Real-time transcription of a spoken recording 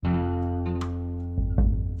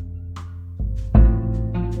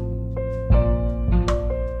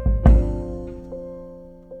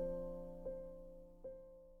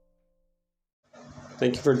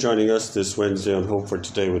Thank you for joining us this Wednesday on Hope for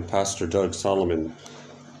Today with Pastor Doug Solomon.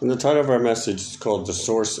 And the title of our message is called The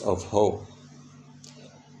Source of Hope,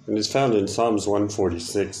 and is found in Psalms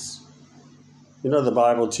 146. You know, the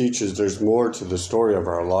Bible teaches there's more to the story of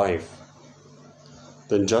our life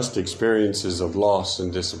than just experiences of loss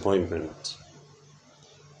and disappointment.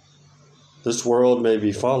 This world may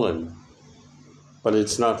be fallen, but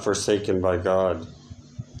it's not forsaken by God.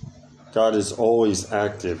 God is always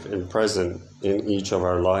active and present in each of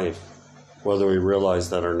our life, whether we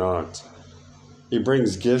realize that or not. He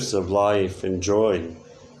brings gifts of life and joy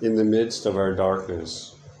in the midst of our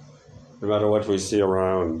darkness, no matter what we see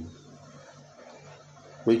around.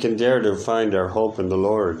 We can dare to find our hope in the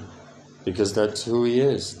Lord, because that's who He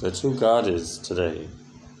is. That's who God is today.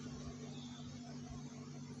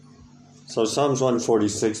 So Psalms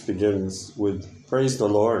 146 begins with, "Praise the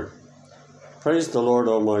Lord. Praise the Lord,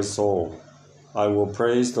 O my soul. I will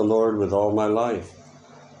praise the Lord with all my life.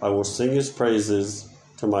 I will sing His praises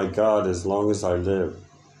to my God as long as I live.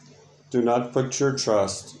 Do not put your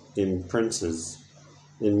trust in princes,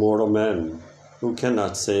 in mortal men who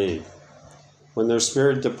cannot save. When their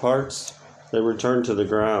spirit departs, they return to the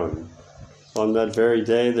ground. On that very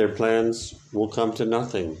day, their plans will come to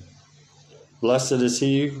nothing. Blessed is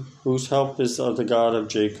he whose help is of the God of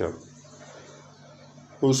Jacob,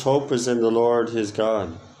 whose hope is in the Lord his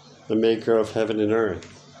God, the maker of heaven and earth,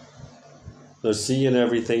 the sea and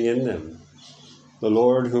everything in them, the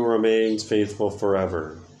Lord who remains faithful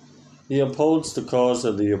forever. He upholds the cause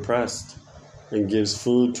of the oppressed and gives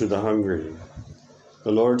food to the hungry.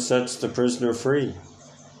 The Lord sets the prisoner free.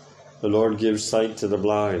 The Lord gives sight to the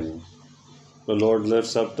blind. The Lord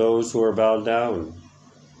lifts up those who are bowed down.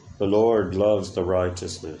 The Lord loves the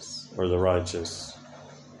righteous.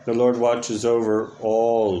 The Lord watches over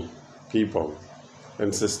all people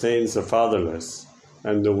and sustains the fatherless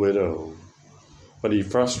and the widow, but He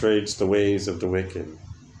frustrates the ways of the wicked.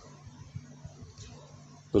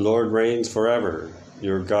 The Lord reigns forever,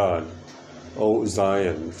 your God, O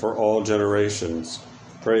Zion, for all generations.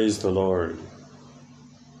 Praise the Lord."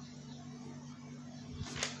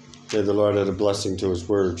 May the Lord add a blessing to His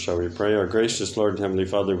word. Shall we pray? Our gracious Lord and Heavenly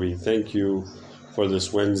Father, we thank You for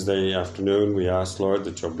this Wednesday afternoon. We ask, Lord,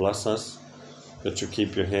 that You'll bless us, that You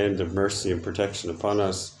keep Your hand of mercy and protection upon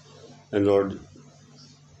us. And Lord,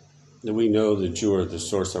 that we know that You are the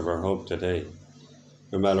source of our hope today,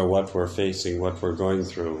 no matter what we're facing, what we're going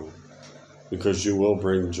through, because You will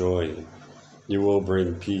bring joy, You will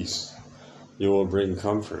bring peace, You will bring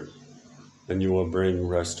comfort, and You will bring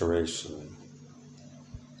restoration.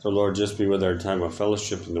 So Lord, just be with our time of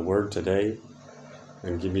fellowship in the Word today,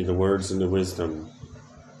 and give me the words and the wisdom.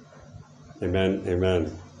 Amen,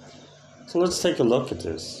 amen. So let's take a look at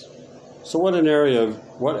this. So what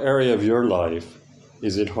area of your life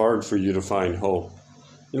is it hard for you to find hope?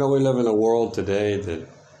 You know, we live in a world today that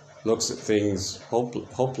looks at things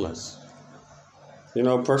hopeless. You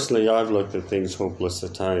know, personally, I've looked at things hopeless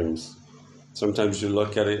at times. Sometimes you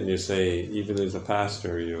look at it and you say, even as a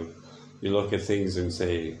pastor, you look at things and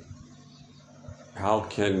say, how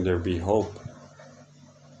can there be hope?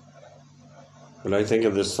 When I think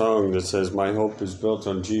of this song that says, "My hope is built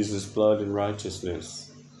on Jesus' blood and righteousness.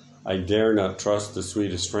 I dare not trust the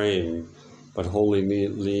sweetest frame, but wholly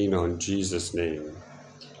lean on Jesus' name."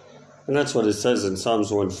 And that's what it says in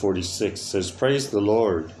Psalms 146. It says, "Praise the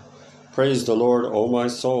Lord. Praise the Lord, O my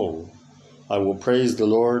soul. I will praise the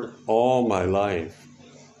Lord all my life."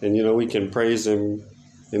 And you know, we can praise Him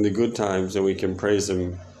in the good times, and we can praise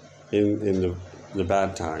Him in the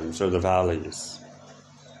bad times or the valleys.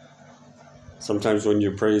 Sometimes when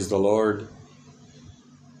you praise the Lord,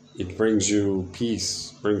 it brings you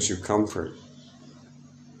peace, brings you comfort,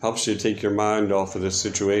 helps you take your mind off of the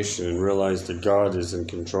situation and realize that God is in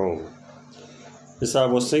control. He said, "I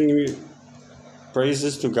will sing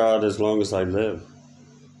praises to God as long as I live."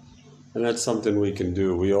 And that's something we can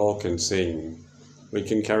do. We all can sing. We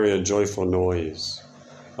can carry a joyful noise.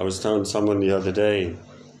 I was telling someone the other day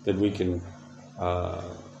that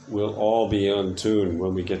we'll all be on tune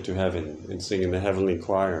when we get to heaven and sing in the heavenly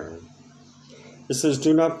choir. It says,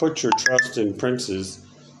 "Do not put your trust in princes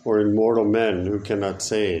or in mortal men who cannot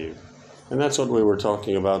save." And that's what we were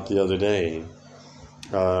talking about the other day.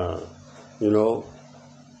 You know,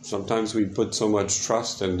 sometimes we put so much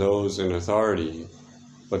trust in those in authority,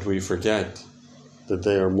 but we forget that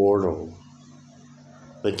they are mortal.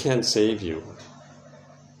 They can't save you.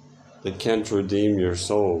 They can't redeem your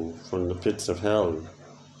soul from the pits of hell.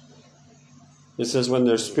 It says, "When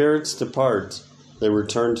their spirits depart, they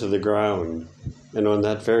return to the ground, and on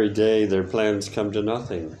that very day their plans come to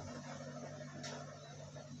nothing."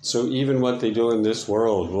 So even what they do in this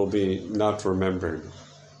world will be not remembered.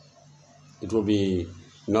 It will be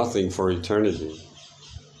nothing for eternity.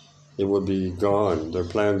 It will be gone. Their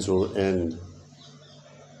plans will end.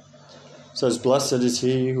 It says, "Blessed is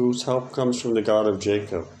he whose help comes from the God of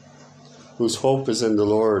Jacob, whose hope is in the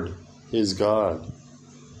Lord, his God."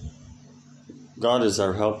 God is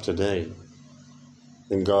our help today,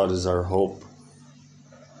 and God is our hope.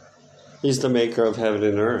 He's the maker of heaven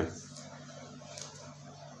and earth.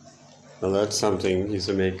 Now that's something. He's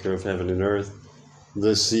the maker of heaven and earth,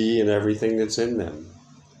 the sea and everything that's in them.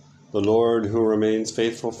 The Lord who remains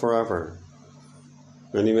faithful forever.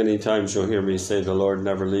 Many, many times you'll hear me say the Lord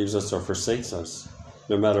never leaves us or forsakes us,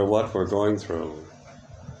 no matter what we're going through.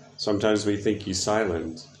 Sometimes we think he's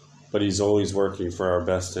silent, but he's always working for our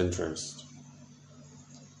best interest.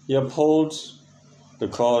 He upholds the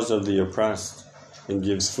cause of the oppressed and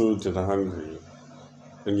gives food to the hungry.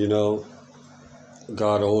 And you know,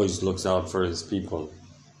 God always looks out for his people.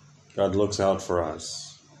 God looks out for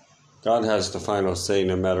us. God has the final say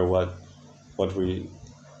no matter what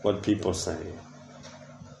people say.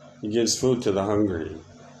 He gives food to the hungry.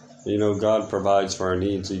 You know, God provides for our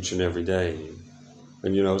needs each and every day.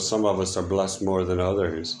 And you know, some of us are blessed more than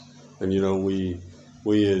others. And you know,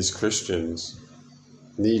 we as Christians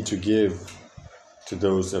need to give to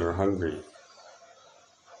those that are hungry.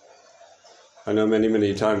 I know many,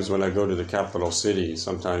 many times when I go to the capital city,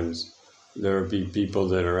 sometimes there will be people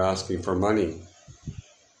that are asking for money.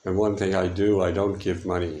 And one thing I do, I don't give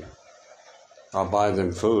money. I'll buy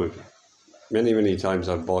them food. Many, many times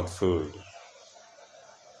I've bought food.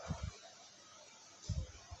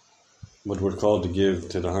 But we're called to give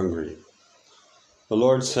to the hungry. The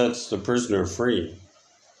Lord sets the prisoner free.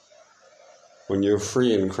 When you're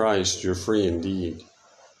free in Christ, you're free indeed.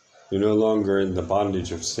 You're no longer in the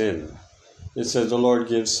bondage of sin. It says the Lord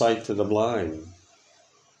gives sight to the blind.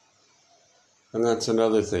 And that's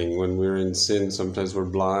another thing. When we're in sin, sometimes we're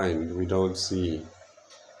blind. We don't see.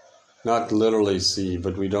 Not literally see,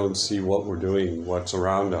 but we don't see what we're doing, what's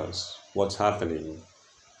around us, what's happening.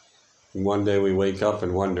 And one day we wake up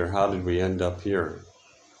and wonder, how did we end up here?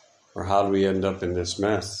 Or how did we end up in this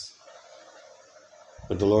mess?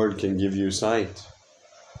 But the Lord can give you sight.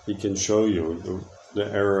 He can show you the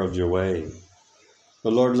error of your way.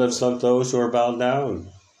 The Lord lifts up those who are bowed down,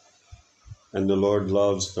 and the Lord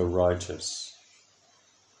loves the righteous.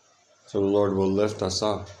 So the Lord will lift us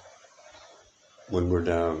up when we're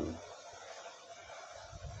down.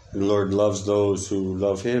 The Lord loves those who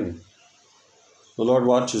love him. The Lord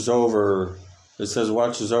watches over, it says,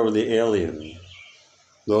 watches over the alien,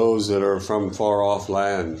 those that are from far off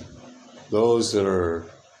land, those that are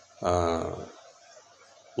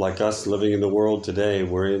like us living in the world today.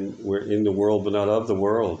 We're in the world, but not of the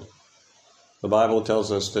world. The Bible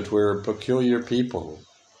tells us that we're a peculiar people.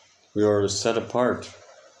 We are set apart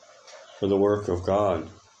for the work of God.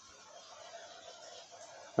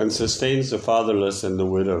 And sustains the fatherless and the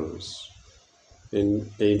widows.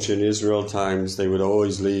 In ancient Israel times, they would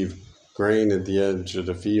always leave grain at the edge of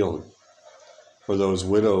the field for those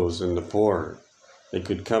widows and the poor. They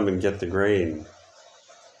could come and get the grain.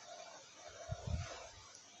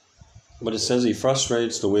 But it says he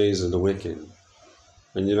frustrates the ways of the wicked.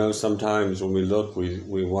 And you know, sometimes when we look,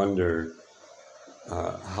 we wonder,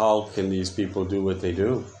 how can these people do what they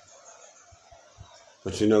do?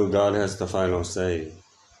 But you know, God has the final say.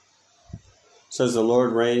 It says the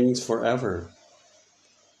Lord reigns forever.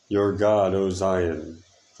 Your God, O Zion,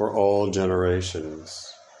 for all generations.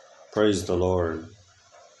 Praise the Lord.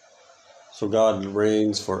 So God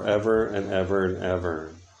reigns forever and ever and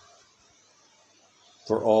ever.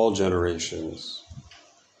 For all generations.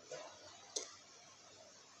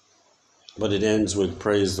 But it ends with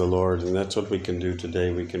praise the Lord, and that's what we can do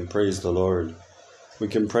today. We can praise the Lord. We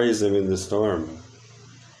can praise him in the storm.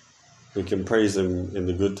 We can praise him in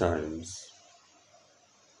the good times.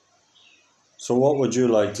 So what would you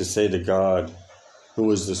like to say to God,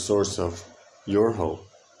 who is the source of your hope?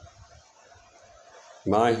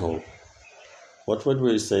 My hope. What would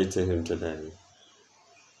we say to him today?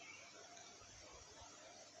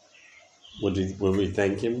 Will we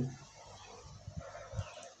thank him?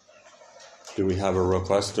 Do we have a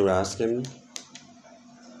request to ask him?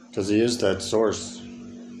 Because he is that source.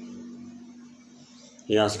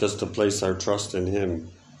 He asks us to place our trust in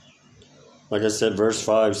him. Like I said, verse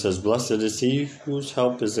 5 says, "Blessed is he whose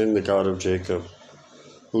help is in the God of Jacob,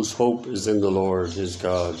 whose hope is in the Lord, his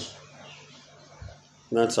God."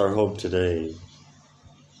 And that's our hope today.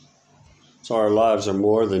 So our lives are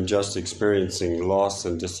more than just experiencing loss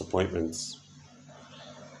and disappointments.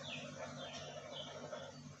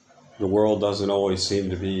 The world doesn't always seem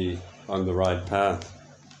to be on the right path.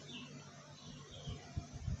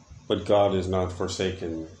 But God is not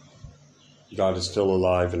forsaken. God is still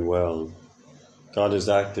alive and well. God is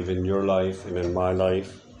active in your life and in my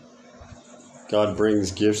life. God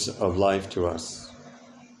brings gifts of life to us,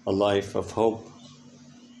 a life of hope,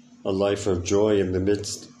 a life of joy in the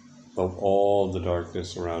midst of all the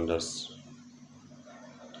darkness around us.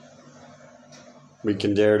 We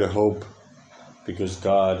can dare to hope because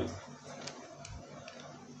God,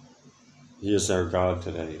 He is our God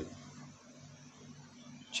today.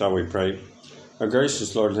 Shall we pray? Our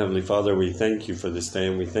gracious Lord and Heavenly Father, we thank you for this day,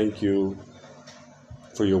 and we thank you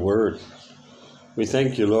for your word. We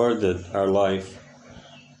thank you, Lord, that our life,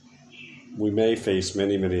 we may face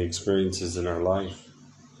many, many experiences in our life,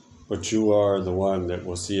 but you are the one that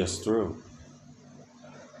will see us through.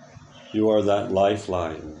 You are that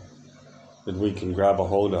lifeline that we can grab a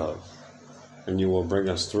hold of, and you will bring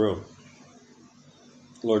us through.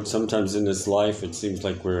 Lord, sometimes in this life it seems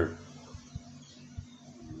like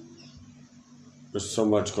there's so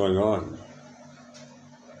much going on,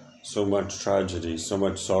 so much tragedy, so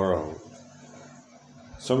much sorrow,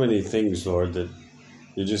 so many things, Lord, that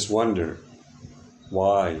you just wonder,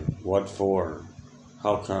 why, what for,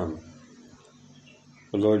 how come?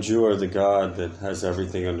 But Lord, you are the God that has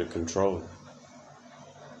everything under control.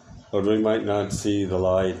 Lord, we might not see the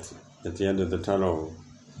light at the end of the tunnel,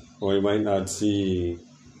 or we might not see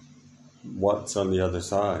what's on the other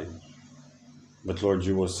side, but Lord,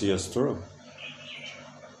 you will see us through.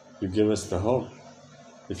 You give us the hope.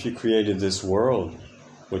 If you created this world,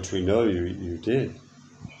 which we know you did,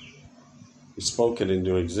 you spoke it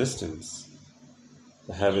into existence,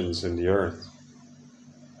 the heavens and the earth,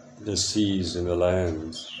 the seas and the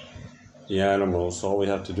lands, the animals. All we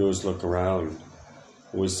have to do is look around,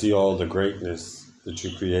 and we see all the greatness that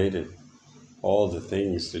you created, all the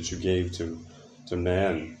things that you gave to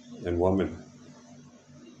man and woman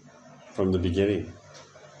from the beginning.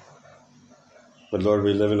 But Lord,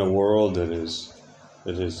 we live in a world that is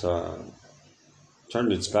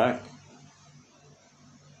turned its back.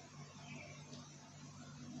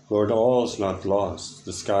 Lord, all is not lost.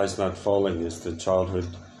 The sky is not falling as the childhood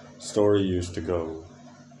story used to go.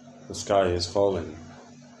 The sky is falling.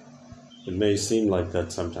 It may seem like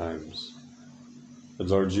that sometimes. But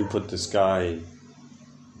Lord, you put the sky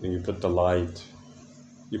and you put the light.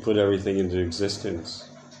 You put everything into existence.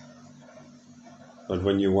 But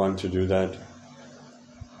when you want to do that,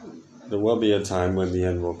 there will be a time when the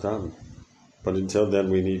end will come. But until then,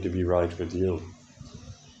 we need to be right with you.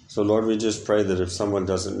 So Lord, we just pray that if someone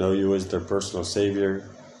doesn't know you as their personal Savior,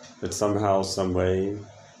 that somehow, some way,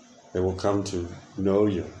 they will come to know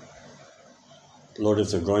you. Lord,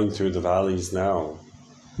 if they're going through the valleys now,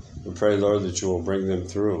 we pray, Lord, that you will bring them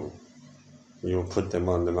through. You will put them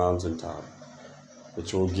on the mountaintop.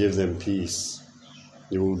 That you will give them peace.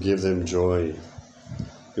 You will give them joy.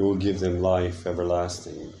 You will give them life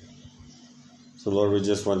everlasting. So Lord, we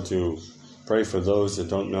just want to pray for those that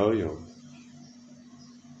don't know you.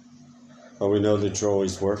 But we know that you're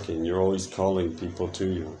always working. You're always calling people to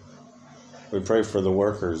you. We pray for the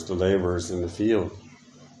workers, the laborers in the field.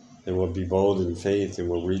 They will be bold in faith and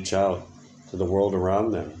will reach out to the world around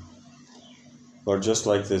them. Lord, just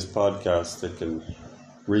like this podcast that can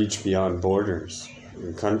reach beyond borders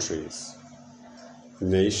and countries,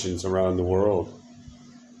 nations around the world.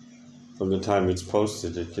 From the time it's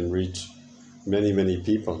posted, it can reach many, many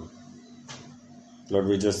people. Lord,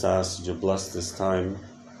 we just ask that you bless this time,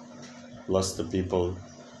 bless the people.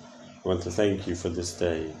 We want to thank you for this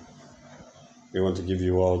day. We want to give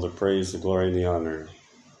you all the praise, the glory, and the honor.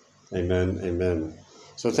 Amen, amen.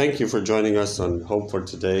 So thank you for joining us on Hope for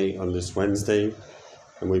Today on this Wednesday.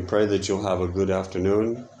 And we pray that you'll have a good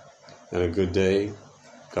afternoon and a good day.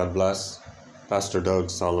 God bless. Pastor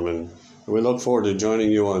Doug Solomon. And we look forward to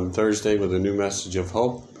joining you on Thursday with a new message of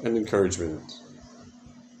hope and encouragement.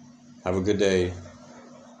 Have a good day.